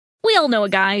all know a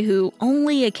guy who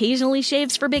only occasionally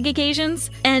shaves for big occasions,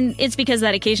 and it's because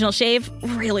that occasional shave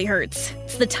really hurts.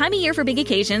 It's the time of year for big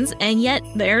occasions, and yet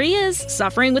there he is,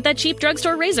 suffering with that cheap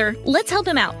drugstore razor. Let's help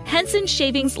him out. Henson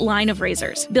Shaving's line of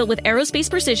razors, built with aerospace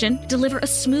precision, deliver a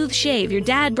smooth shave your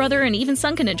dad, brother, and even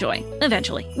son can enjoy,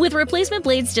 eventually. With replacement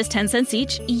blades just 10 cents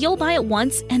each, you'll buy it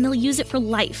once, and they'll use it for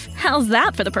life. How's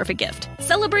that for the perfect gift?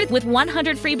 Celebrate with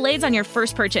 100 free blades on your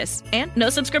first purchase, and no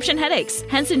subscription headaches.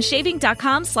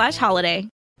 HensonShaving.com/holiday.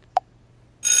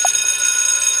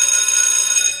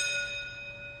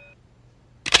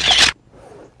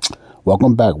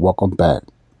 Welcome back.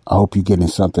 I hope you're getting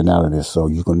something out of this so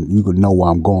you can know where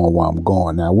I'm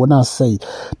going. Now, when I say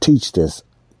teach this,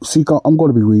 see, I'm going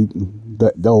to be reading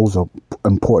those are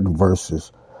important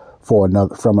verses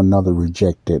from another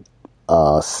rejected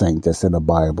saint that's in the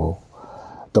Bible,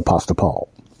 the Apostle Paul,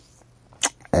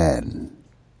 and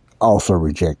also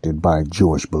rejected by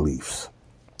Jewish beliefs.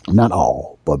 Not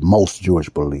all, but most Jewish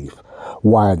belief.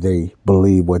 Why they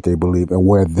believe what they believe and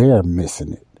where they're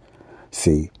missing it.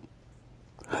 See,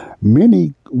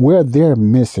 where they're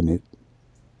missing it,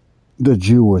 the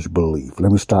Jewish belief.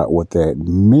 Let me start with that.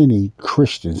 Many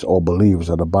Christians or believers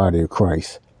of the body of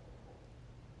Christ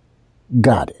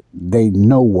got it. They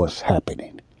know what's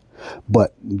happening.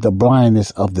 But the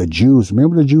blindness of the Jews,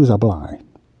 remember the Jews are blind.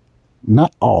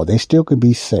 Not all. They still can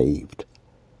be saved.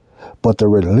 But the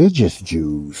religious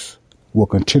Jews will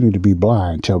continue to be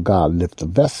blind till God lifts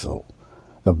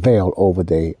the veil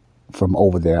from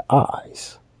over their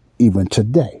eyes, even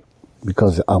today,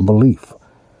 because of unbelief,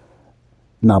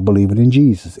 not believing in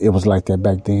Jesus. It was like that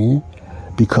back then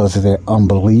because of their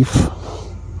unbelief,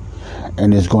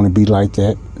 and it's going to be like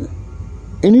that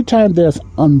anytime there's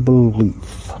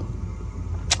unbelief.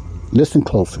 Listen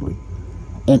closely.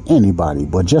 And anybody,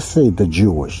 but just say the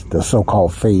Jewish, the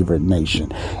so-called favored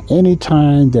nation.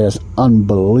 Anytime there's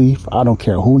unbelief, I don't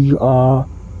care who you are,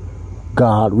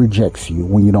 God rejects you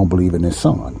when you don't believe in his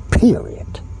son.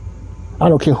 Period. I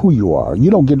don't care who you are.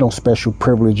 You don't get no special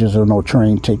privileges or no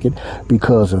train ticket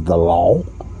because of the law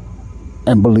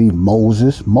and believe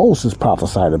Moses. Moses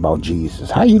prophesied about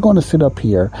Jesus. How are you going to sit up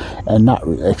here and not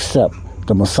accept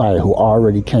the Messiah who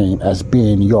already came as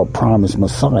being your promised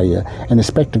Messiah and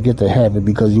expect to get to heaven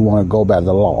because you want to go by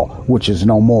the law, which is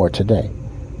no more today?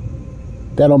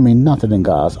 That don't mean nothing in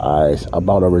God's eyes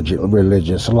about a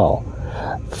religious law.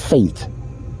 Faith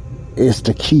is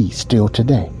the key still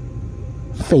today.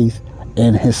 Faith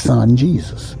in his son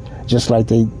Jesus. Just like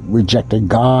they rejected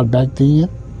God back then,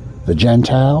 the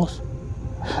Gentiles,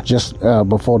 just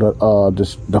before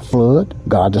the flood,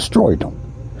 God destroyed them.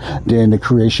 Then the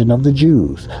creation of the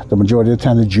Jews. The majority of the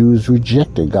time the Jews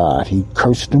rejected God. He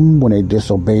cursed them when they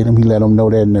disobeyed him. He let them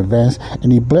know that in advance,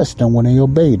 and he blessed them when they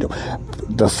obeyed him.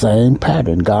 The same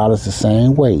pattern. God is the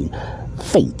same way.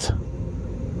 Faith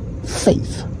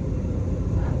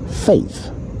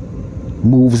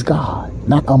moves God,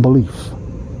 not unbelief.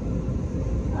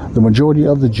 The majority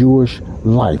of the Jewish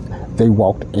life, they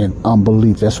walked in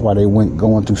unbelief. That's why they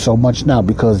going through so much now,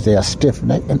 because they are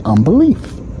stiff-necked in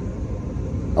unbelief.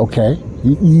 Okay?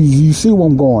 You see where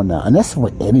I'm going now. And that's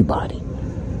for anybody.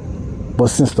 But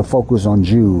since the focus on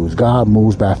Jews, God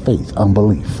moves by faith,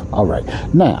 unbelief. All right.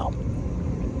 Now,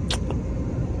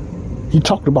 he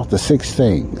talked about the 6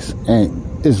 things. And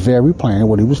it's very plain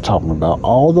what he was talking about.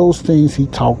 All those things he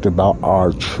talked about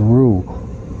are true.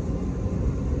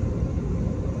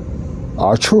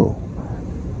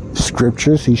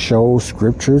 Scriptures, he shows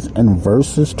scriptures and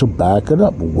verses to back it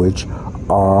up, which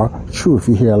are true. If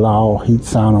you hear a loud heat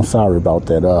sound, I'm sorry about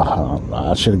that.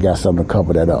 I should have got something to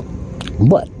cover that up.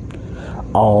 But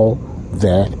all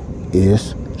that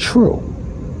is true.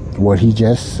 What he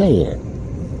just said.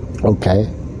 Okay?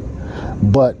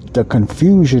 But the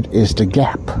confusion is the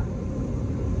gap.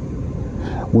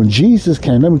 When Jesus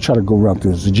came, let me try to go around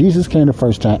through this. So Jesus came the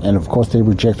first time, and of course they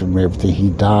rejected him and everything.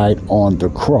 He died on the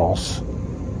cross.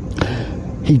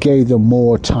 He gave them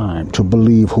more time to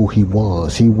believe who he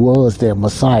was. He was their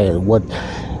Messiah,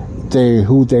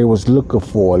 who they was looking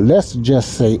for. Let's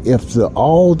just say if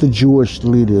all the Jewish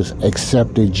leaders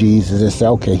accepted Jesus and said,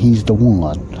 okay, he's the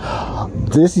one.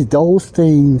 Those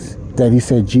things that he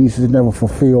said Jesus never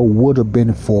fulfilled would have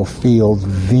been fulfilled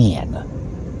then.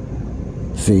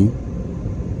 See?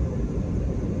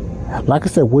 Like I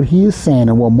said, what he is saying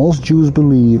and what most Jews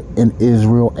believe in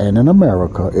Israel and in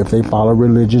America, if they follow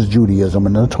religious Judaism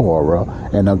and the Torah,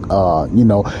 and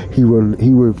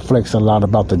he reflects a lot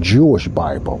about the Jewish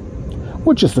Bible,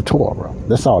 which is the Torah.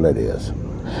 That's all it is.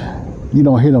 You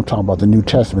don't hear them talk about the New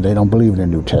Testament. They don't believe in the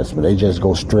New Testament. They just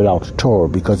go straight out to Torah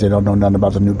because they don't know nothing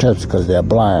about the New Testament because they're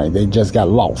blind. They just got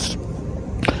lost.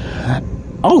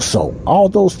 Also, all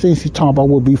those things he's talking about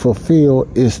will be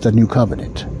fulfilled is the new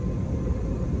covenant.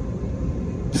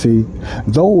 See,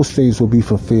 those things will be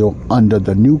fulfilled under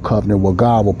the new covenant, where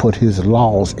God will put his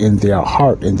laws in their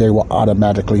heart and they will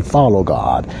automatically follow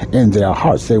God in their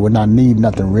hearts. They will not need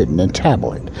nothing written in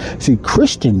tablet. See,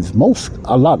 Christians, most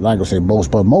believers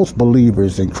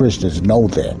and Christians know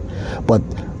that, but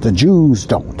the Jews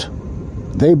don't.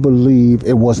 They believe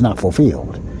it was not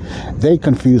fulfilled. They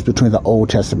confuse between the Old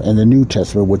Testament and the New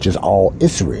Testament, which is all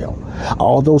Israel.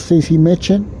 All those things he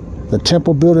mentioned, the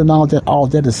temple building, all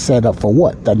that is set up for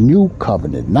what? The new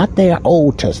covenant, not their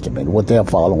Old Testament, what they're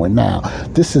following now.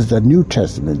 This is the New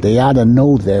Testament. They ought to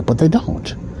know that, but they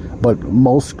don't. But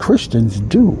most Christians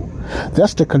do.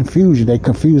 That's the confusion. They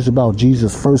confuse about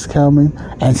Jesus' first coming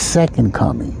and second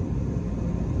coming.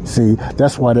 See,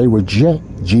 that's why they reject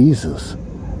Jesus.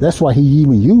 That's why he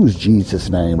even used Jesus'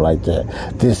 name like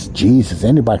that. This Jesus,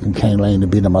 anybody can claim to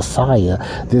be the Messiah.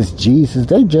 This Jesus,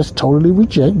 they just totally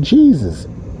reject Jesus.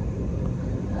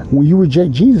 When you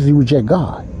reject Jesus, you reject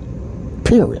God.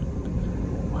 Period.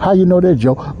 How you know that,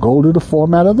 Joe? Go to the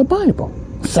format of the Bible.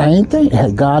 Same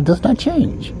thing. God does not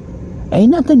change.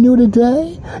 Ain't nothing new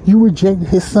today. You reject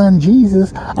his son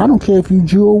Jesus. I don't care if you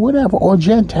Jew or whatever, or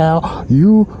Gentile.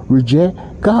 You reject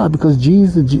God, because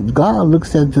God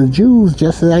looks at the Jews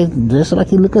just like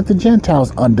he look at the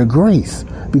Gentiles, under grace,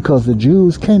 because the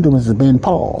Jews' kingdom has been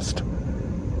paused.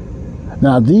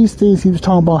 Now, these things he was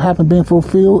talking about haven't been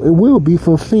fulfilled. It will be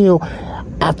fulfilled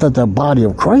after the body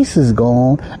of Christ is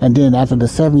gone, and then after the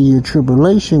 7-year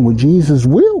tribulation, where Jesus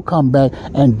will come back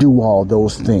and do all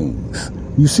those things.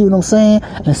 You see what I'm saying?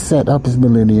 And set up his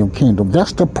millennium kingdom.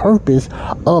 That's the purpose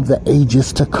of the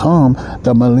ages to come,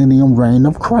 the millennium reign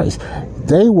of Christ.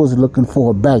 They was looking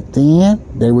for it back then.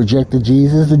 They rejected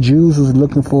Jesus. The Jews was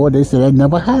looking for it. They said that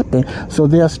never happened. So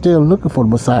they're still looking for the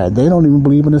Messiah. They don't even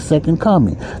believe in the second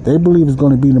coming. They believe it's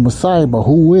going to be the Messiah, but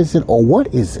who is it or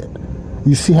what is it?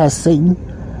 You see how Satan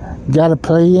got a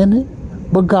play in it?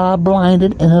 But God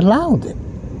blinded and allowed it.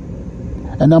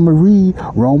 And I'm going to read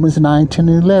Romans 9, 10,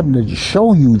 and 11 to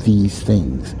show you these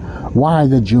things. Why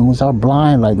the Jews are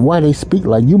blind, like why they speak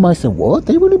like. You might say, what?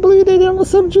 They really believe they didn't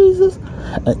accept Jesus?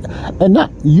 And not,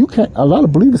 you can't, a lot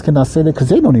of believers cannot say that because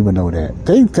they don't even know that.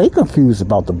 They confused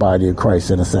about the body of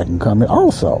Christ in the second coming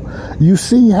also. You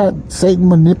see how Satan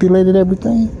manipulated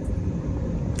everything?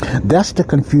 That's the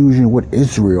confusion with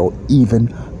Israel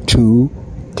even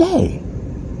today.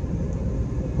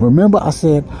 Remember I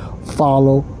said,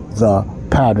 follow the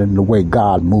pattern, the way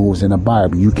God moves in the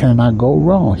Bible. You cannot go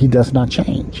wrong. He does not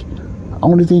change.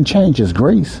 Only thing changes is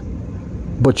grace.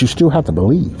 But you still have to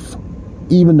believe.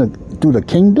 Even through the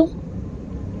kingdom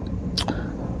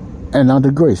and under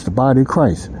grace, the body of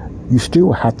Christ, you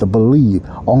still have to believe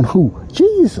on who?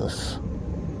 Jesus.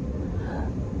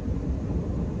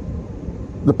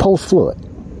 The post-flood,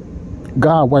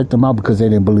 God wiped them out because they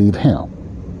didn't believe him.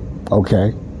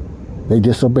 Okay? They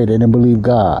disobeyed. They didn't believe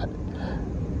God.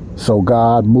 So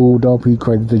God moved up. He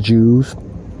created the Jews.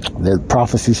 The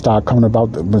prophecy started coming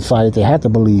about the Messiah. They had to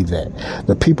believe that.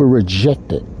 The people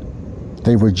rejected.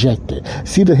 They rejected.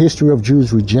 See the history of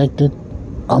Jews rejected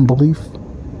unbelief,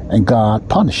 and God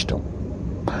punished them.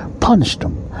 Punished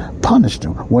them.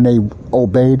 When they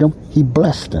obeyed him, he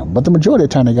blessed them. But the majority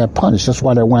of the time they got punished. That's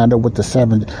why they wound up with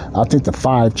the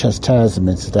 5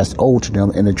 chastisements that's owed to them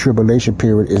in the tribulation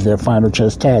period is their final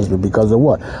chastisement because of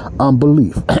what?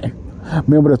 Unbelief.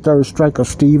 Remember the third strike of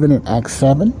Stephen in Acts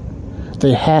 7?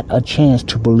 They had a chance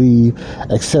to believe,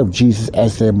 accept Jesus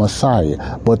as their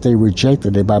Messiah, but they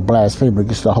rejected it by blaspheming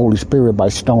against the Holy Spirit by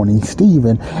stoning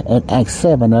Stephen. In Acts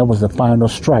 7, that was the final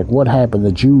strike. What happened?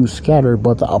 The Jews scattered,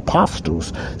 but the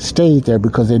apostles stayed there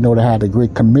because they know they had a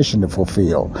great commission to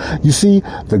fulfill. You see,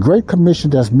 the great commission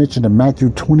that's mentioned in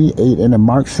Matthew 28 and in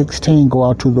Mark 16, go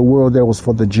out to the world, that was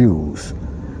for the Jews.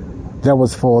 That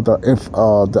was for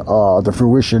the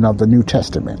fruition of the New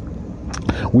Testament.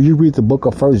 When you read the book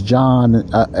of 1 John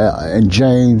and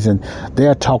James, and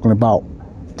they're talking about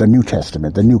the New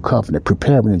Testament, the New Covenant,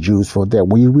 preparing the Jews for that.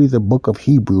 When you read the book of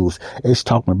Hebrews, it's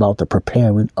talking about the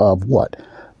preparing of what?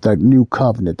 The New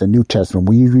Covenant, the New Testament.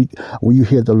 When you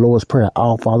hear the Lord's Prayer,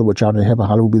 Our Father which art in heaven,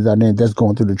 hallowed be thy name, that's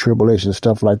going through the tribulation,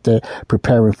 stuff like that,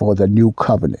 preparing for the New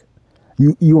Covenant.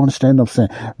 You understand what I'm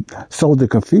saying? So the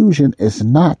confusion is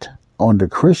not on the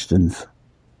Christians.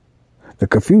 The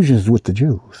confusion is with the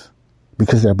Jews.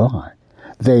 Because they're blind.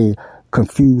 They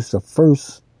confuse the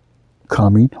first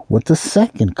coming with the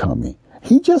second coming.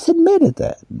 He just admitted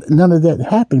that. None of that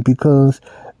happened because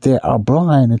they are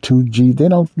blind to Jesus. They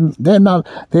don't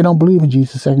believe in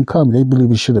Jesus' second coming. They believe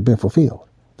it should have been fulfilled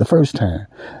the first time.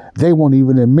 They won't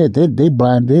even admit they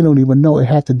blind. They don't even know it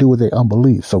had to do with their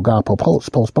unbelief. So God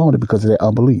postponed it because of their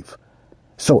unbelief.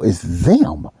 So it's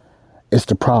them. It's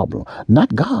the problem,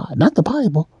 not God, not the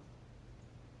Bible.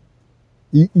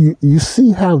 You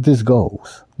see how this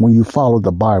goes when you follow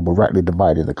the Bible, rightly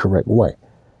divided the correct way.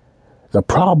 The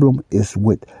problem is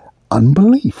with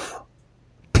unbelief.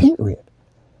 Period.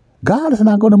 God is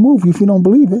not going to move you if you don't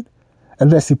believe it.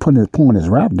 Unless he pulling his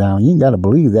rap down. You ain't got to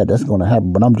believe that. That's going to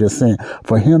happen. But I'm just saying,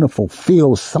 for him to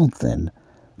fulfill something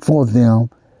for them,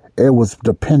 it was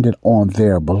dependent on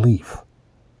their belief.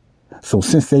 So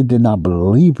since they did not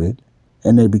believe it,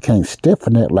 and they became stiff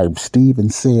in it, like Stephen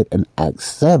said in Acts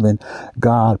 7,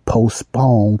 God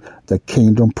postponed the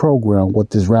kingdom program.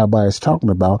 What this rabbi is talking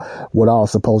about, what all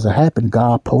supposed to happen,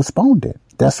 God postponed it.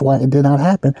 That's why it did not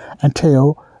happen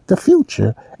until the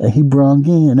future. And he brung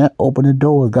in, that opened the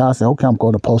doors. God said, okay, I'm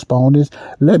going to postpone this.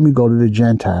 Let me go to the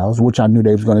Gentiles, which I knew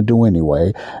they was going to do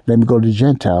anyway. Let me go to the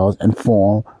Gentiles and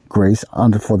form grace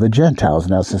for the Gentiles.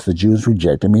 Now, since the Jews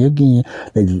rejected me again,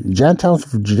 the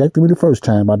Gentiles rejected me the first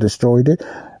time. I destroyed it.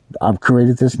 I've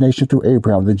created this nation through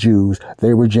Abraham. The Jews,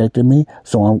 they rejected me.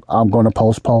 So I'm going to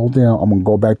postpone them. I'm going to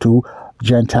go back to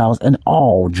Gentiles and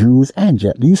all Jews and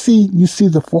Gentiles. You see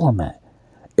the format.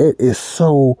 It is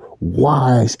so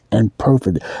wise and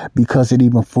perfect because it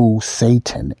even fooled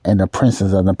Satan and the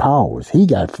princes of the powers. He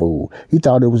got fooled. He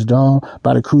thought it was done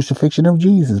by the crucifixion of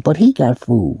Jesus, but he got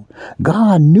fooled.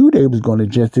 God knew they was going to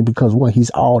reject it because what? He's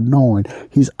all knowing.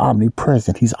 He's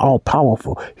omnipresent. He's all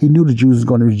powerful. He knew the Jews was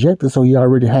going to reject it, so he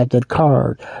already had that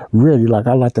card ready, like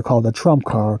I like to call the trump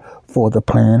card for the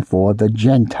plan for the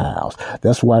Gentiles.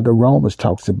 That's why the Romans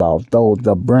talks about, though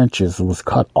the branches was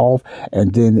cut off,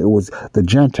 and then it was the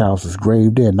Gentiles was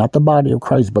graved in, not the body of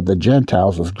Christ, but the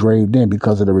Gentiles was graved in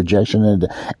because of the rejection and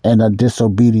the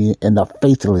disobedience and the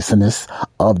faithlessness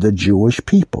of the Jewish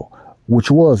people, which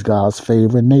was God's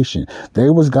favorite nation. They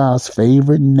was God's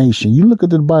favorite nation. You look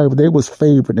at the Bible, they was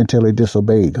favored until they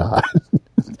disobeyed God.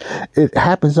 It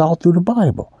happens all through the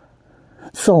Bible.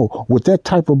 So with that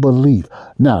type of belief,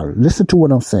 now listen to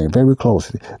what I'm saying very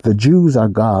closely. The Jews are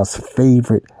God's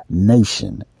favorite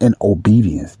nation in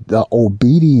obedience. The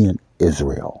obedient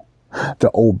Israel.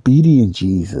 The obedient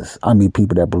Jesus. I mean,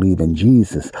 people that believe in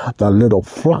Jesus. The little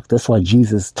flock. That's why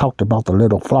Jesus talked about the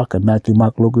little flock in Matthew,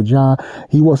 Mark, Luke, and John.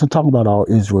 He wasn't talking about all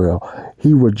Israel.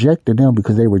 He rejected them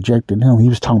because they rejected him. He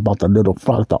was talking about the little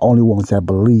flock, the only ones that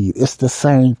believe. It's the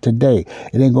same today.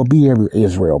 It ain't going to be every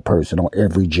Israel person or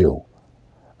every Jew.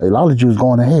 A lot of Jews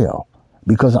going to hell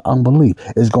because of unbelief.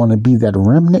 It's going to be that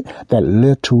remnant, that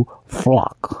little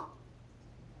flock.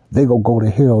 They going to go to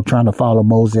hell trying to follow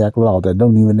Mosaic law that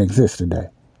don't even exist today.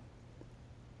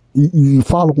 You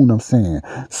follow what I'm saying?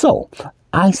 So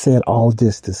I said all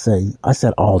that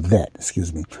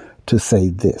to say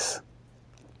this.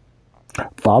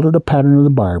 Follow the pattern of the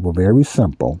Bible, very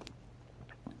simple.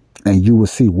 And you will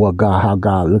see how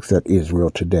God looks at Israel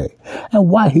today and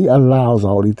why he allows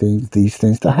all these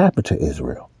things to happen to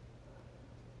Israel.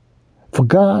 For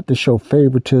God to show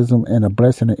favoritism and a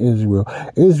blessing to Israel,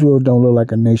 Israel don't look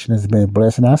like a nation that's been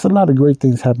blessed. Now, that's a lot of great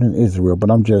things happening in Israel,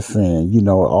 but I'm just saying,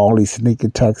 all these sneak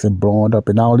attacks and blowing up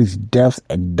and all these deaths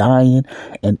and dying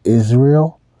in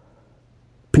Israel,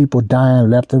 people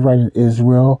dying left and right in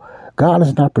Israel. God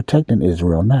is not protecting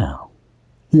Israel now.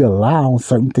 He allows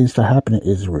certain things to happen in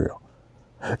Israel.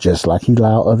 Just like he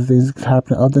allowed other things to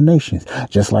happen in other nations.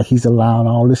 Just like he's allowing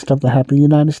all this stuff to happen in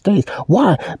the United States.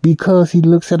 Why? Because he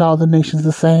looks at all the nations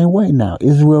the same way now.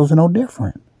 Israel's no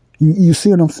different. You see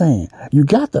what I'm saying? You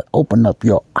got to open up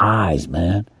your eyes,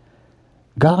 man.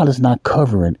 God is not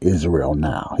covering Israel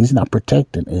now. He's not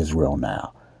protecting Israel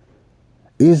now.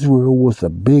 Israel was the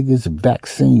biggest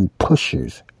vaccine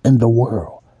pushers in the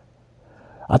world.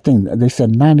 I think they said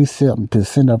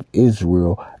 97% of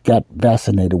Israel got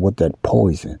vaccinated with that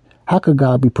poison. How could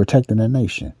God be protecting a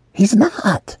nation? He's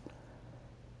not.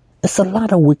 It's a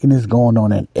lot of wickedness going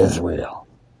on in Israel.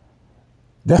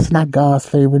 That's not God's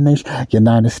favorite nation.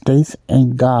 United States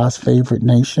ain't God's favorite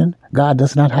nation. God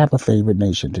does not have a favorite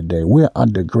nation today. We're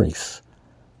under grace.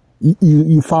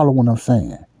 You follow what I'm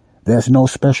saying? There's no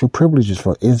special privileges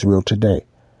for Israel today.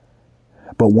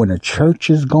 But when the church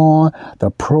is gone,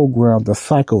 the program, the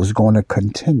cycle is going to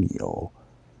continue.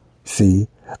 See,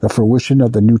 the fruition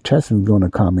of the New Testament is going to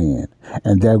come in.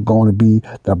 And they're going to be,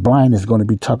 the blind is going to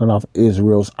be tucking off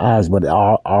Israel's eyes. But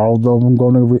are all of them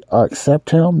going to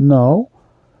accept him? No.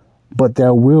 But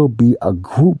there will be a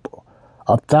group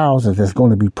of thousands that's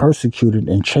going to be persecuted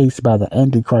and chased by the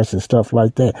Antichrist and stuff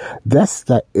like that. That's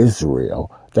the Israel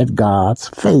that God's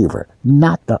favor,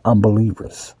 not the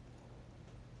unbelievers.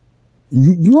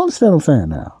 You understand what I'm saying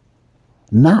now?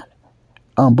 Not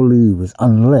unbelievers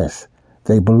unless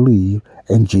they believe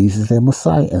in Jesus and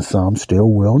Messiah, and some still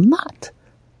will not.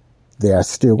 They are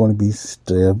still going to be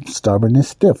stubborn and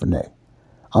stiff-necked.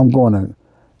 I'm going to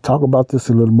talk about this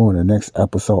a little more in the next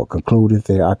episode. Conclude it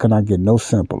there. I cannot get no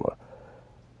simpler.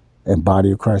 And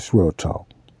Body of Christ Real Talk.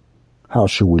 How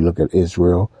should we look at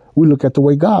Israel? We look at the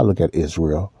way God look at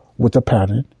Israel, with a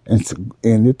pattern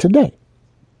in it today.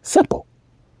 Simple.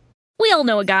 We all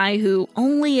know a guy who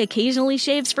only occasionally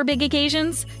shaves for big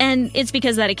occasions, and it's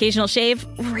because that occasional shave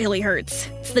really hurts.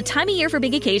 It's the time of year for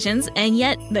big occasions, and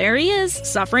yet there he is,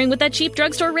 suffering with that cheap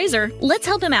drugstore razor. Let's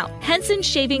help him out. Henson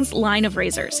Shaving's line of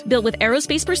razors, built with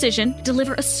aerospace precision,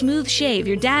 deliver a smooth shave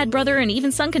your dad, brother, and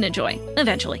even son can enjoy,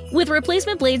 eventually. With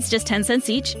replacement blades just 10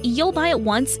 cents each, you'll buy it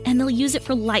once, and they'll use it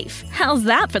for life. How's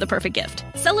that for the perfect gift?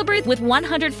 Celebrate with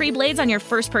 100 free blades on your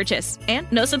first purchase,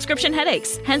 and no subscription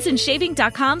headaches.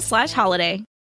 HensonShaving.com/holiday.